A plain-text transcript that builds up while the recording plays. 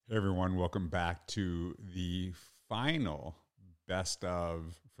Hey everyone, welcome back to the final best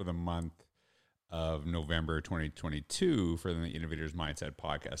of for the month of November 2022 for the Innovators Mindset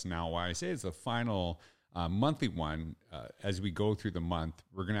podcast. Now, why I say it's the final monthly one, as we go through the month,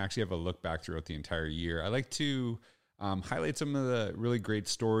 we're going to actually have a look back throughout the entire year. I like to highlight some of the really great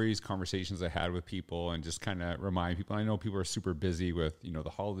stories, conversations I had with people, and just kind of remind people. I know people are super busy with, the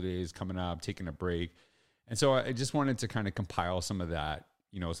holidays coming up, taking a break. And so I just wanted to kind of compile some of that,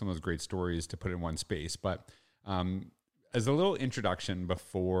 some of those great stories to put in one space. But as a little introduction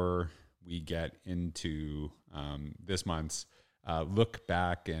before we get into this month's look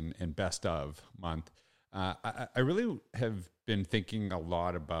back and best of month, I really have been thinking a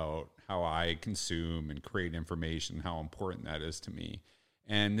lot about how I consume and create information, how important that is to me.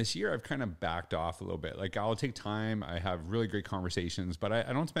 And this year I've kind of backed off a little bit. Like I'll take time. I have really great conversations, but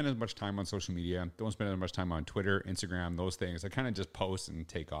I don't spend as much time on social media. Don't spend as much time on Twitter, Instagram, those things. I kind of just post and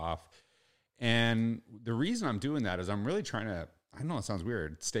take off. And the reason I'm doing that is I'm really trying to, I know it sounds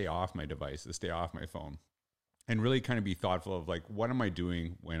weird, stay off my devices, stay off my phone, and really kind of be thoughtful of like, what am I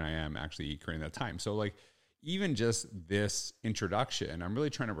doing when I am actually creating that time? So like, even just this introduction, I'm really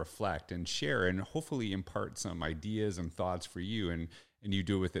trying to reflect and share and hopefully impart some ideas and thoughts for you, and you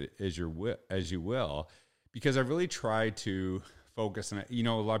do with it as you will, because I really try to focus. And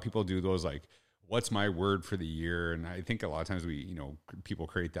a lot of people do those like, what's my word for the year? And I think a lot of times people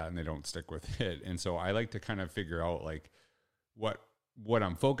create that and they don't stick with it. And so I like to kind of figure out like what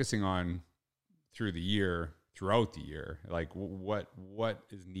I'm focusing on throughout the year, like what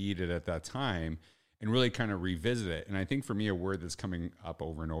is needed at that time, and really kind of revisit it. And I think for me, a word that's coming up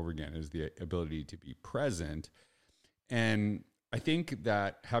over and over again is the ability to be present. And I think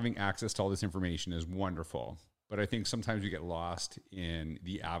that having access to all this information is wonderful, but I think sometimes we get lost in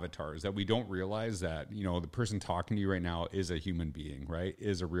the avatars, that we don't realize that, the person talking to you right now is a human being, right?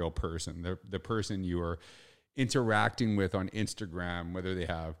 Is a real person. The person you are interacting with on Instagram, whether they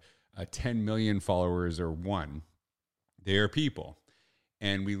have 10 million followers or one, they are people.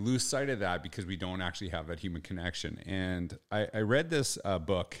 And we lose sight of that because we don't actually have that human connection. And I read this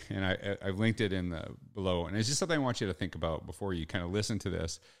book, and I've linked it in the below. And it's just something I want you to think about before you kind of listen to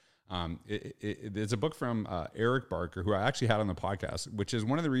this. It's a book from Eric Barker, who I actually had on the podcast, which is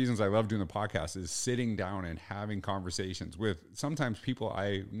one of the reasons I love doing the podcast, is sitting down and having conversations with sometimes people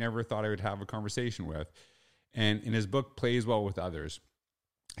I never thought I would have a conversation with. And in his book, Plays Well with Others,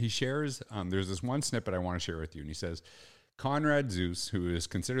 he shares, there's this one snippet I want to share with you. And he says, Konrad Zuse, who is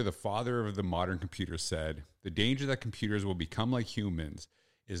considered the father of the modern computer, said, "The danger that computers will become like humans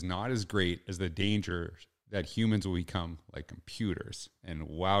is not as great as the danger that humans will become like computers." And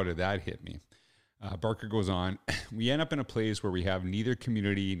wow, did that hit me. Barker goes on, "We end up in a place where we have neither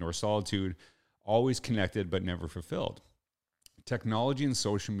community nor solitude, always connected but never fulfilled. Technology and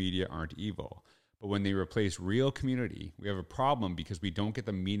social media aren't evil, but when they replace real community, we have a problem because we don't get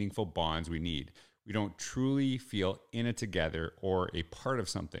the meaningful bonds we need. We don't truly feel in it together or a part of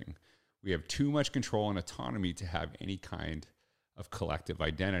something. We have too much control and autonomy to have any kind of collective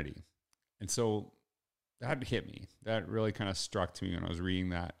identity." And so that hit me. That really kind of struck to me when I was reading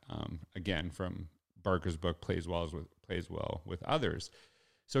that, again, from Barker's book, Plays Well with Others.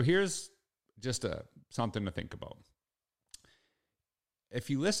 So here's just something to think about. If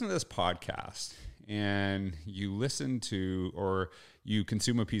you listen to this podcast and you listen to or you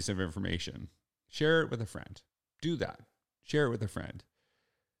consume a piece of information, share it with a friend. Do that. Share it with a friend.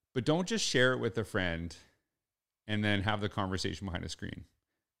 But don't just share it with a friend and then have the conversation behind a screen.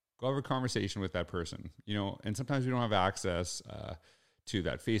 Go have a conversation with that person. And sometimes we don't have access to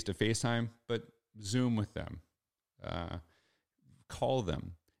that face-to-face time, but Zoom with them. Call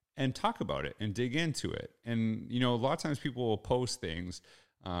them and talk about it and dig into it. And, a lot of times people will post things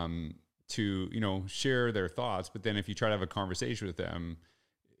to, share their thoughts. But then if you try to have a conversation with them,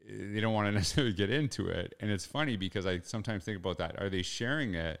 they don't want to necessarily get into it. And it's funny because I sometimes think about that. Are they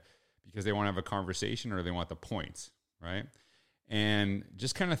sharing it because they want to have a conversation, or they want the points, right? And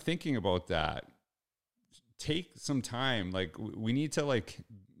just kind of thinking about that, take some time. Like we need to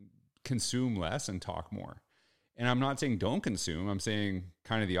consume less and talk more. And I'm not saying don't consume. I'm saying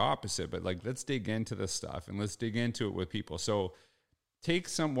kind of the opposite, but let's dig into this stuff and let's dig into it with people. So take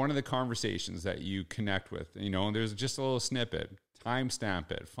one of the conversations that you connect with, and there's just a little snippet,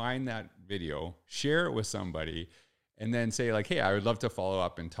 timestamp it, find that video, share it with somebody, and then say hey, I would love to follow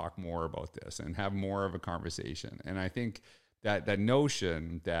up and talk more about this and have more of a conversation. And I think that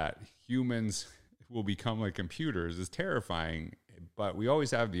notion that humans will become like computers is terrifying, but we always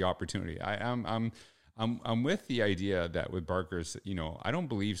have the opportunity. I'm with the idea that with Barker's, I don't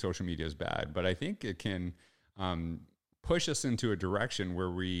believe social media is bad, but I think it can push us into a direction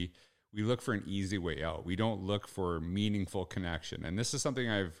where we look for an easy way out. We don't look for meaningful connection. And this is something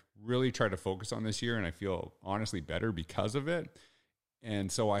I've really tried to focus on this year, and I feel honestly better because of it.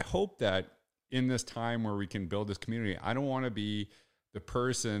 And so I hope that in this time where we can build this community, I don't want to be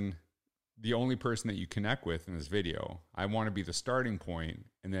the only person that you connect with in this video. I want to be the starting point,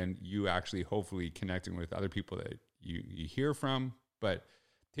 and then you actually hopefully connecting with other people that you hear from, but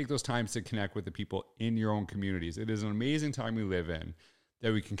take those times to connect with the people in your own communities. It is an amazing time we live in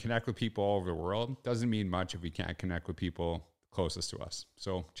that we can connect with people all over the world. Doesn't mean much if we can't connect with people closest to us.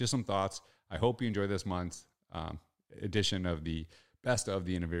 So just some thoughts. I hope you enjoy this month's edition of the Best of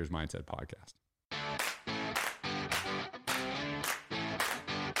the Innovators Mindset podcast.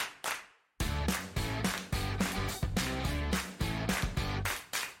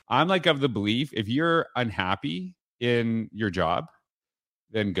 I'm like of the belief, if you're unhappy in your job,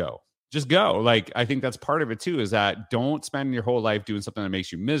 then go. Just go. Like, I think that's part of it too, is that don't spend your whole life doing something that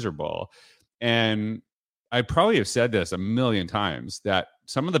makes you miserable. And I probably have said this a million times, that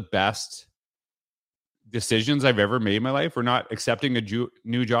some of the best decisions I've ever made in my life were not accepting a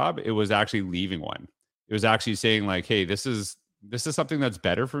new job. It was actually leaving one. It was actually saying like, hey, this is something that's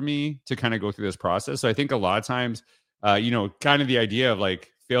better for me to kind of go through this process. So I think a lot of times, kind of the idea of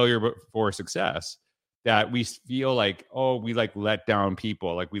like failure before success, that we feel like, oh, we like let down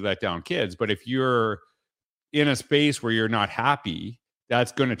people, like we let down kids. But if you're in a space where you're not happy,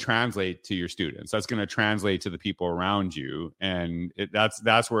 that's going to translate to your students. That's going to translate to the people around you, and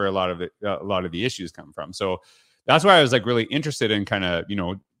that's where a lot of the issues come from. So that's why I was like really interested in kind of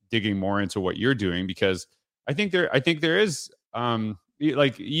digging more into what you're doing, because I think there is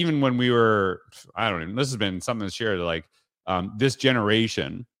like, even when we were, I don't know, this has been something to share, like this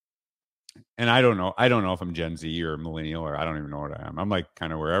generation. And I don't know if I'm Gen Z or millennial, or I don't even know what I am. I'm like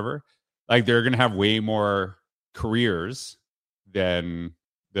kind of wherever. Like, they're going to have way more careers than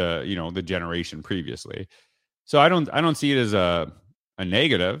the generation previously. So I don't see it as a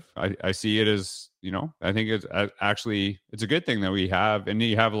negative. I see it as, I think it's actually, it's a good thing that we have, and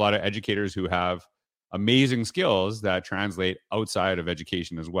you have a lot of educators who have amazing skills that translate outside of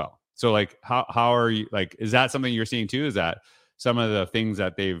education as well. So like, how are you, like, is that something you're seeing too? Is that some of the things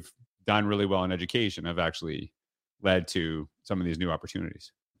that they've done really well in education have actually led to some of these new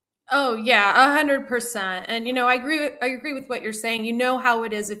opportunities? Oh yeah, 100%. And I agree with what you're saying. You know how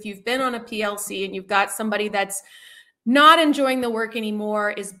it is if you've been on a PLC and you've got somebody that's not enjoying the work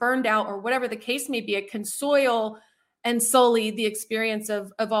anymore, is burned out, or whatever the case may be. It can soil and sully the experience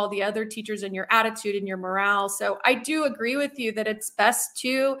of all the other teachers and your attitude and your morale. So I do agree with you that it's best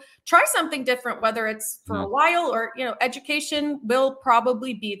to try something different, whether it's for a while or, education will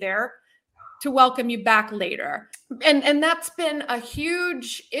probably be there to welcome you back later. And that's been a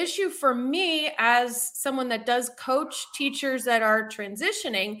huge issue for me as someone that does coach teachers that are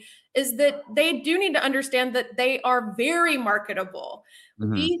transitioning, is that they do need to understand that they are very marketable.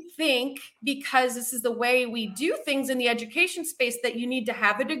 Mm-hmm. We think, because this is the way we do things in the education space, that you need to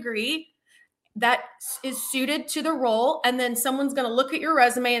have a degree that is suited to the role. And then someone's going to look at your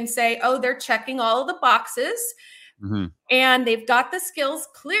resume and say, oh, they're checking all of the boxes. Mm-hmm. And they've got the skills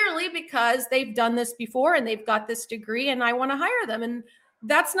clearly because they've done this before and they've got this degree, and I want to hire them. And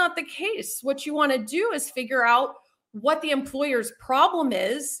that's not the case. What you want to do is figure out what the employer's problem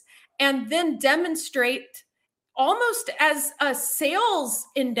is, and then demonstrate, almost as a sales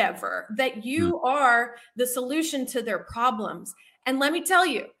endeavor, that you are the solution to their problems. And let me tell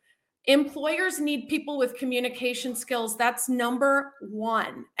you, employers need people with communication skills. That's number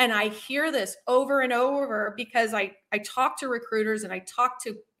one. And I hear this over and over because I talk to recruiters and I talk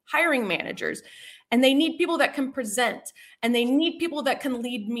to hiring managers, and they need people that can present, and they need people that can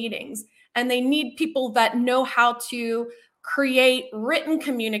lead meetings, and they need people that know how to create written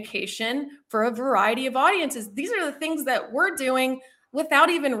communication for a variety of audiences. These are the things that we're doing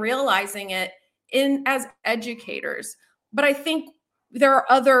without even realizing it as educators. But I think there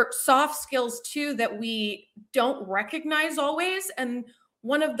are other soft skills too that we don't recognize always. And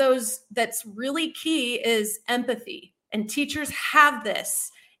one of those that's really key is empathy. And teachers have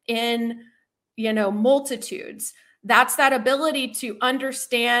this in, multitudes. That's that ability to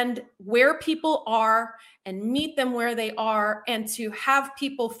understand where people are and meet them where they are, and to have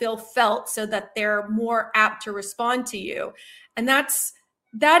people feel felt so that they're more apt to respond to you. And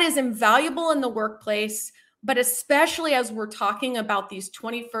that is invaluable in the workplace. But especially as we're talking about these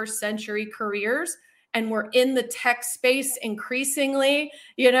 21st century careers, and we're in the tech space increasingly,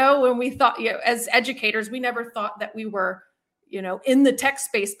 when we thought, as educators, we never thought that we were, in the tech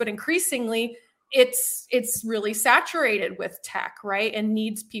space, but increasingly it's really saturated with tech, right? And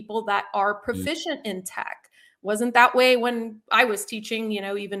needs people that are proficient in tech. Wasn't that way when I was teaching,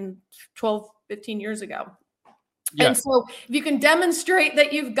 even 12, 15 years ago. Yeah. And so if you can demonstrate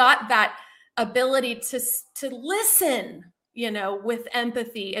that you've got that ability to listen, with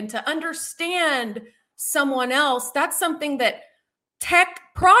empathy and to understand someone else, that's something that tech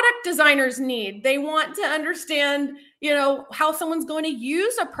product designers need. They want to understand, how someone's going to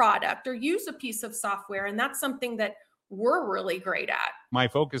use a product or use a piece of software. And that's something that we're really great at. My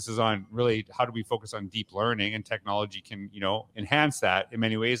focus is on really how do we focus on deep learning, and technology can, enhance that in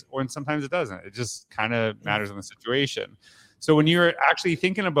many ways, or sometimes it doesn't. It just kind of matters on the situation. So when you're actually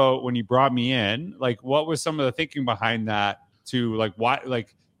thinking about when you brought me in, like what was some of the thinking behind that to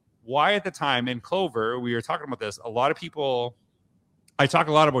why at the time in Clover, we were talking about this, a lot of people, I talk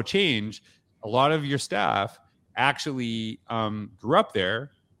a lot about change. A lot of your staff actually grew up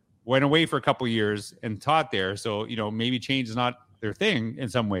there, went away for a couple of years and taught there. So, maybe change is not their thing in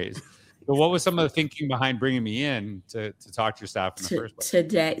some ways. But what was some of the thinking behind bringing me in to talk to your staff in the first place?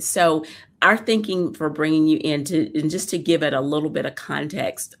 Today, so our thinking for bringing you in and just to give it a little bit of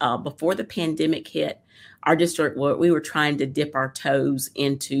context, before the pandemic hit, our district, we were trying to dip our toes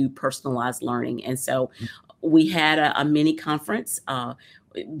into personalized learning. And so we had a mini conference.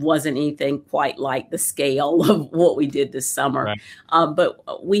 It wasn't anything quite like the scale of what we did this summer. Right.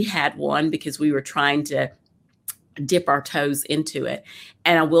 But we had one because we were trying to dip our toes into it.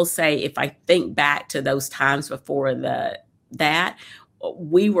 And I will say, if I think back to those times before that,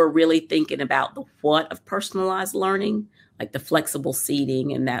 we were really thinking about the what of personalized learning, like the flexible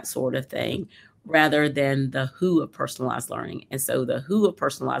seating and that sort of thing, rather than the who of personalized learning. And so the who of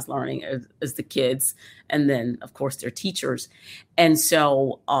personalized learning is the kids, and then, of course, their teachers. And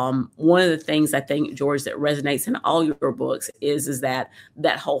so one of the things I think, George, that resonates in all your books is that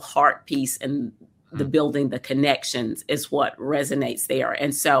whole heart piece and the building the connections is what resonates there.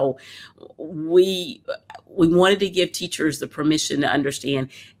 And so we wanted to give teachers the permission to understand,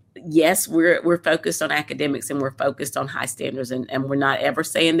 yes, we're focused on academics and we're focused on high standards, and we're not ever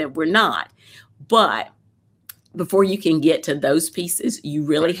saying that we're not. But before you can get to those pieces, you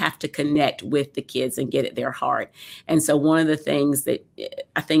really have to connect with the kids and get at their heart. And so one of the things that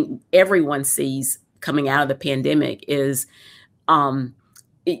I think everyone sees coming out of the pandemic is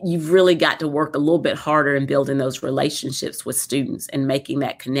you've really got to work a little bit harder in building those relationships with students and making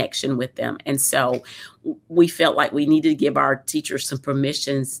that connection with them. And so we felt like we needed to give our teachers some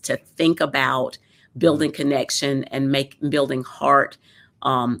permissions to think about building connection and building heart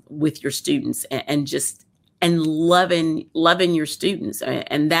with your students and loving your students.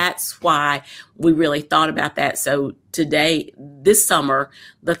 And that's why we really thought about that. So today, this summer,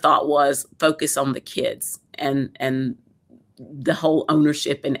 the thought was focus on the kids and the whole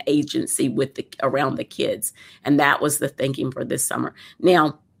ownership and agency around the kids. And that was the thinking for this summer.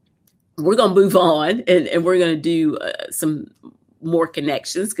 Now, we're going to move on and we're going to do some more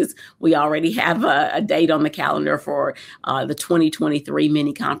connections because we already have a date on the calendar for the 2023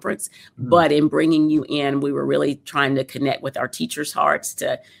 mini conference. Mm-hmm. But in bringing you in, we were really trying to connect with our teachers' hearts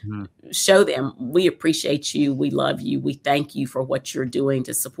to show them we appreciate you, we love you, we thank you for what you're doing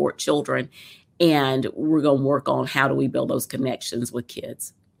to support children. And we're going to work on how do we build those connections with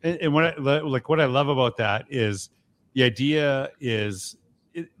kids. And what I love about that is the idea is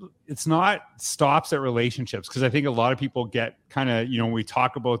it's not stops at relationships, because I think a lot of people get kind of, when we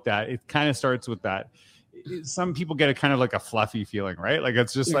talk about that, it kind of starts with that. Some people get a kind of like a fluffy feeling, right? Like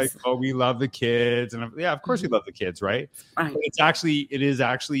it's just like, oh, we love the kids, and yeah, of course we love the kids, right? Right. But it is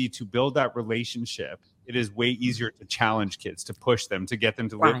actually to build that relationship. It is way easier to challenge kids, to push them, to get them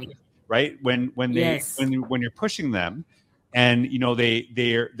to live. Right. When you're pushing them, and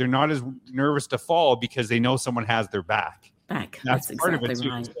they're not as nervous to fall because they know someone has their back. That's part of it too.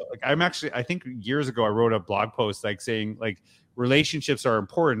 Right. Like I think years ago I wrote a blog post saying relationships are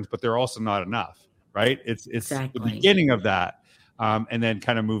important, but they're also not enough. Right. It's exactly the beginning of that, and then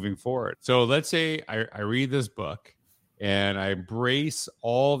kind of moving forward. So let's say I read this book and I embrace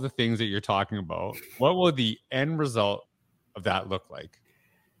all the things that you're talking about. What will the end result of that look like?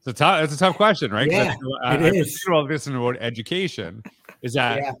 It's a tough question, right? Yeah, it is. Thinking about this and about education is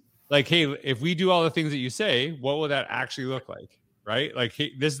that hey, if we do all the things that you say, what will that actually look like? Right? Like,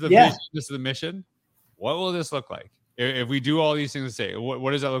 hey, this is the vision, this is the mission. What will this look like? If we do all these things to say,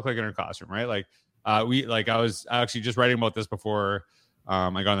 what does that look like in our classroom? Right? I was actually just writing about this before I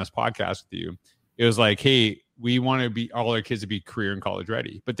got on this podcast with you. It was like, hey, we want to be all our kids to be career and college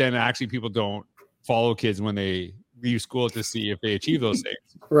ready, but then actually people don't follow kids when they leave school to see if they achieve those things.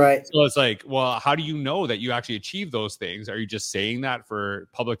 Right. So it's like, well, how do you know that you actually achieve those things? Are you just saying that for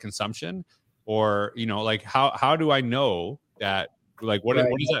public consumption? Or, how do I know that, what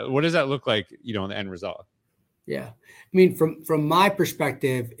does that look like, in the end result? Yeah. I mean, from my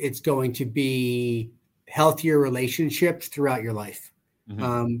perspective, it's going to be healthier relationships throughout your life.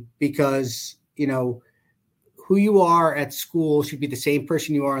 Because, who you are at school should be the same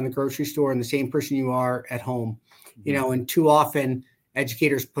person you are in the grocery store and the same person you are at home. And too often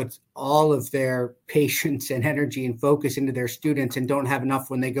educators put all of their patience and energy and focus into their students and don't have enough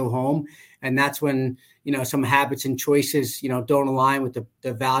when they go home. And that's when, some habits and choices, don't align with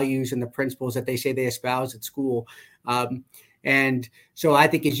the values and the principles that they say they espouse at school. And so I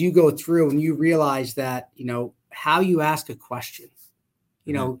think as you go through and you realize that, how you ask a question,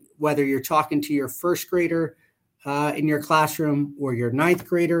 whether you're talking to your first grader in your classroom or your ninth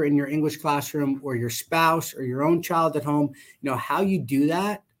grader in your English classroom or your spouse or your own child at home, how you do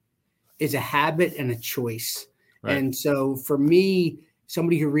that is a habit and a choice. Right. And so for me,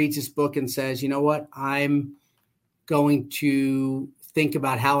 somebody who reads this book and says, I'm going to think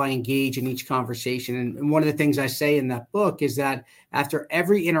about how I engage in each conversation. And one of the things I say in that book is that after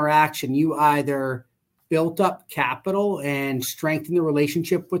every interaction, you either built up capital and strengthened the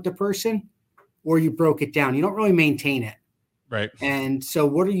relationship with the person, or you broke it down. You don't really maintain it. Right. And so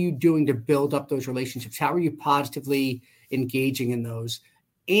what are you doing to build up those relationships? How are you positively engaging in those?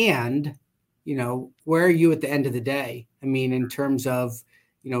 And, where are you at the end of the day? I mean, in terms of,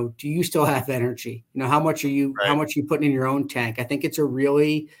 do you still have energy? How much are you putting in your own tank? I think it's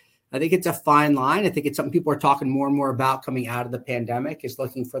a fine line. I think it's something people are talking more and more about coming out of the pandemic, is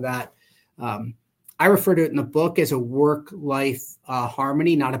looking for that. I refer to it in the book as a work-life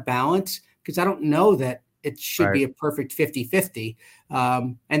harmony, not a balance, because I don't know that it should be a perfect 50-50.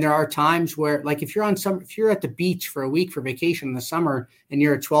 And there are times where, like, if you're at the beach for a week for vacation in the summer and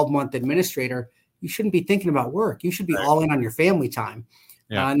you're a 12-month administrator, you shouldn't be thinking about work. You should be all in on your family time.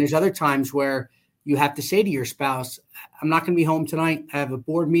 Yeah. And there's other times where you have to say to your spouse, I'm not going to be home tonight. I have a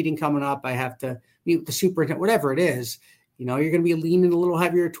board meeting coming up. I have to meet with the superintendent, whatever it is. You're going to be leaning a little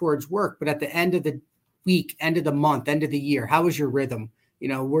heavier towards work. But at the end of the week, end of the month, end of the year, how was your rhythm?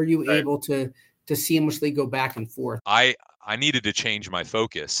 Were you able to seamlessly go back and forth? I needed to change my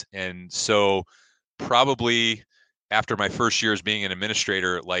focus. And so probably after my first year as being an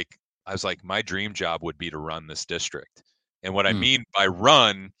administrator, I was like, my dream job would be to run this district. And what I mean by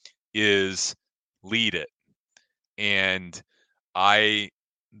run is lead it. And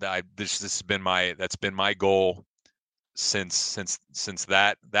that's been my goal since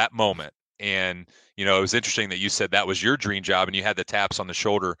that moment. And, it was interesting that you said that was your dream job and you had the taps on the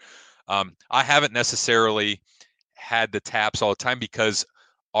shoulder. I haven't necessarily had the taps all the time because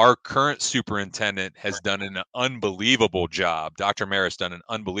our current superintendent has done an unbelievable job. Dr. Mayer has done an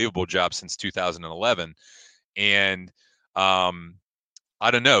unbelievable job since 2011. And I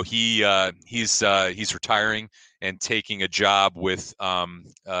don't know, he's retiring and taking a job with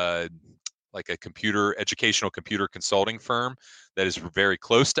like a educational computer consulting firm that is very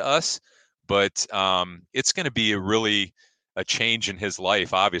close to us. But it's going to be a change in his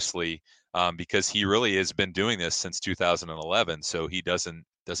life, obviously, because he really has been doing this since 2011. So he doesn't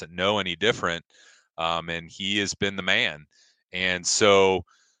know any different, and he has been the man. And so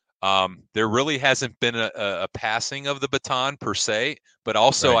there really hasn't been a passing of the baton per se. But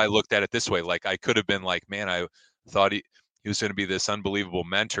also, I looked at it this way: like I could have been like, man, I thought he was going to be this unbelievable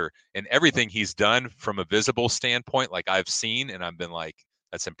mentor, and everything he's done from a visible standpoint, like I've seen, and I've been like,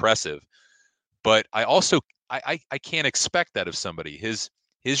 that's impressive. But I also I can't expect that of somebody. His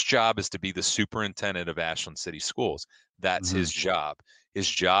job is to be the superintendent of Ashland City Schools. That's his job. His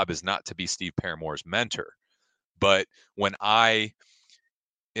job is not to be Steve Paramore's mentor. But when I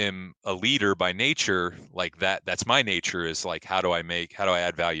am a leader by nature, like that's my nature, is like, how do I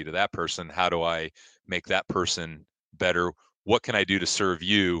add value to that person? How do I make that person better? What can I do to serve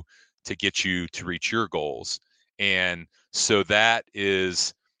you to get you to reach your goals? And so that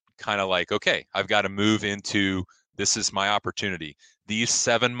is kind of like, okay, I've got to move into, this is my opportunity. These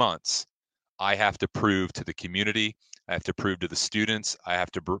 7 months, I have to prove to the community, I have to prove to the students, I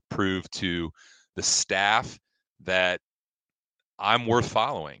have to prove to the staff that I'm worth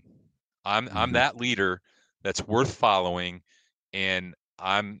following. I'm that leader that's worth following. And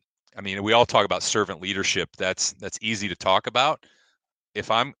we all talk about servant leadership. That's easy to talk about. If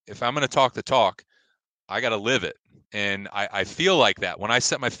I'm going to talk the talk, I got to live it. And I feel like that when I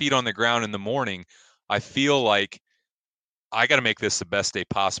set my feet on the ground in the morning, I feel like I got to make this the best day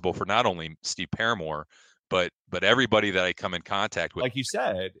possible for not only Steve Paramore, but everybody that I come in contact with. Like you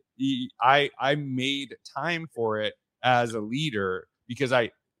said, I made time for it as a leader because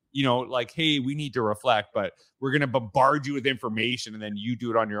like, hey, we need to reflect, but we're going to bombard you with information and then you do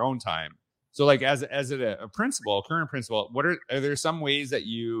it on your own time. So like as a principal, current principal, are there some ways that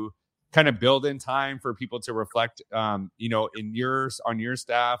you kind of build in time for people to reflect, you know, on your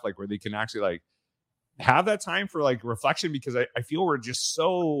staff, like where they can actually like have that time for like reflection? Because I feel we're just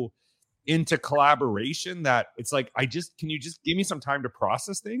so into collaboration that it's like, can you just give me some time to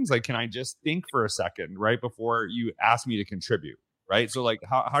process things? Like, can I just think for a second right before you ask me to contribute? Right. So like,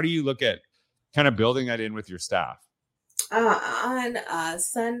 how do you look at kind of building that in with your staff? On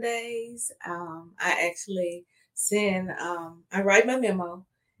Sundays, I actually send, I write my memo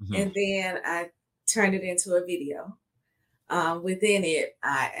and then I turn it into a video. Within it,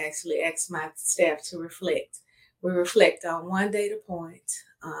 I actually ask my staff to reflect. We reflect on one data point,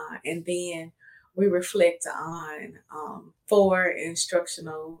 and then we reflect on 4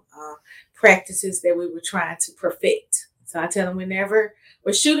 instructional practices that we were trying to perfect. So I tell them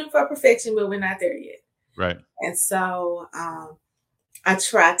we're shooting for perfection, but we're not there yet. Right. And so I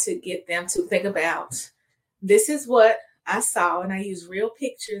try to get them to think about, this is what I saw, and I use real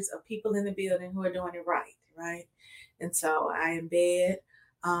pictures of people in the building who are doing it right? And so I embed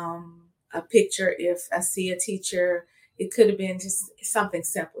a picture. If I see a teacher, it could have been just something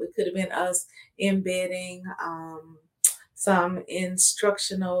simple. It could have been us embedding some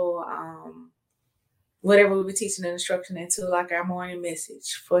instructional, whatever we were teaching an instruction into, like our morning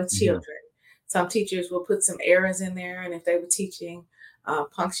message for children. Some teachers will put some errors in there, and if they were teaching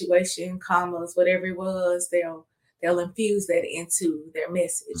punctuation, commas, whatever it was, they'll infuse that into their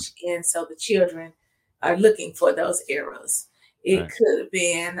message. And so the children are looking for those errors. It could have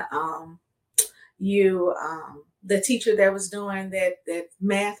been the teacher that was doing that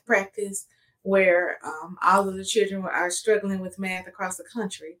math practice where all of the children are struggling with math across the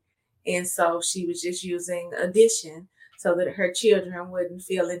country. And so she was just using addition so that her children wouldn't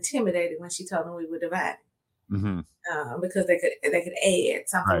feel intimidated when she told them we were dividing. Because they could add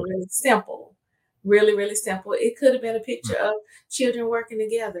something really simple, really, really simple. It could have been a picture of children working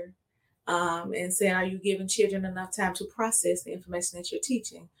together and saying, are you giving children enough time to process the information that you're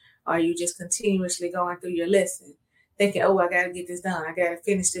teaching? Or are you just continuously going through your lesson, thinking, oh, I got to get this done. I got to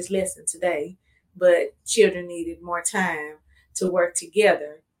finish this lesson today. But children needed more time to work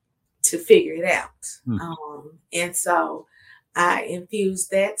together to figure it out. And so I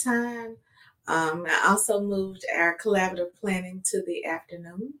infused that time. I also moved our collaborative planning to the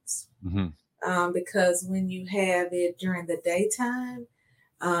afternoons because when you have it during the daytime,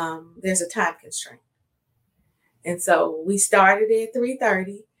 there's a time constraint. And so we started at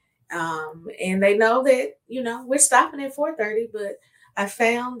 3:30, and they know that, we're stopping at 4:30, but I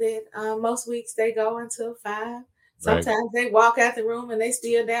found that most weeks they go until 5. Sometimes they walk out the room and they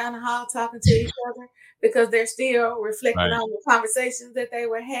still down the hall talking to each other because they're still reflecting on the conversations that they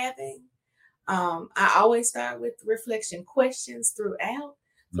were having. I always start with reflection questions throughout,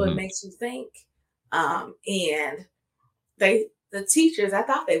 so it makes you think. And the teachers, I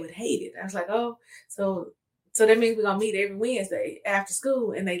thought they would hate it. I was like, oh, so that means we're gonna meet every Wednesday after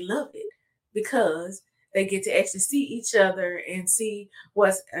school, and they love it because they get to actually see each other and see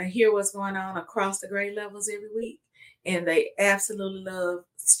hear what's going on across the grade levels every week. And they absolutely love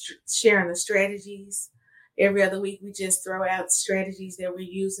sharing the strategies. Every other week, we just throw out strategies that we're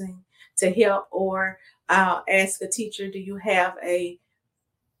using to help, or I'll ask a teacher, do you have is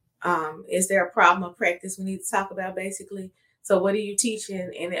there a problem of practice we need to talk about, basically? So what are you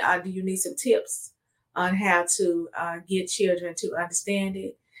teaching? And do you need some tips on how to get children to understand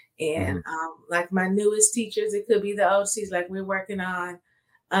it? And like my newest teachers, it could be the OCs, like we're working on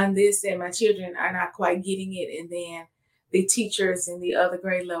this and my children are not quite getting it. And then the teachers in the other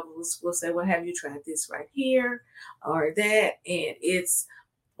grade levels will say, well, have you tried this right here or that? And it's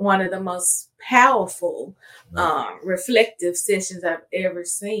one of the most powerful reflective sessions I've ever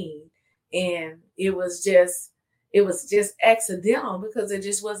seen. And it was just accidental because there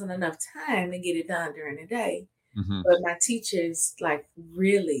just wasn't enough time to get it done during the day. But my teachers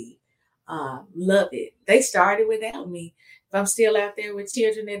really love it. They started without me. If I'm still out there with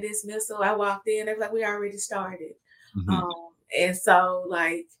children at dismissal, I walked in, they're like, we already started. And so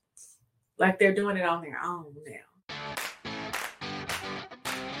like they're doing it on their own now.